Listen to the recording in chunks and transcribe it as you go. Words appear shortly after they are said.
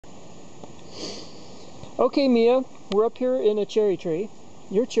Okay, Mia, we're up here in a cherry tree.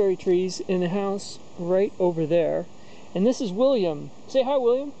 Your cherry tree's in the house right over there. And this is William. Say hi,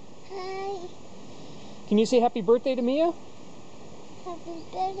 William. Hi. Can you say happy birthday to Mia? Happy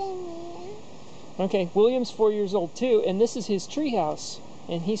birthday, Mia. Okay, William's 4 years old too, and this is his tree house.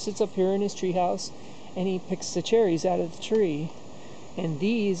 And he sits up here in his tree house and he picks the cherries out of the tree. And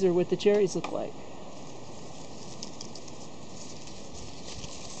these are what the cherries look like.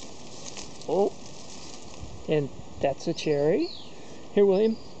 Oh, and that's a cherry. Here,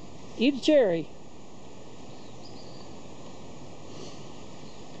 William, eat a cherry.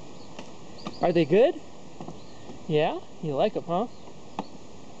 Are they good? Yeah? You like them, huh?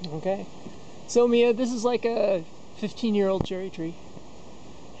 Okay. So, Mia, this is like a 15-year-old cherry tree.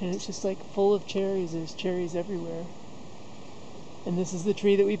 And it's just like full of cherries. There's cherries everywhere. And this is the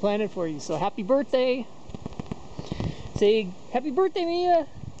tree that we planted for you. So happy birthday! Say happy birthday, Mia!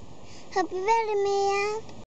 Happy birthday, Mia.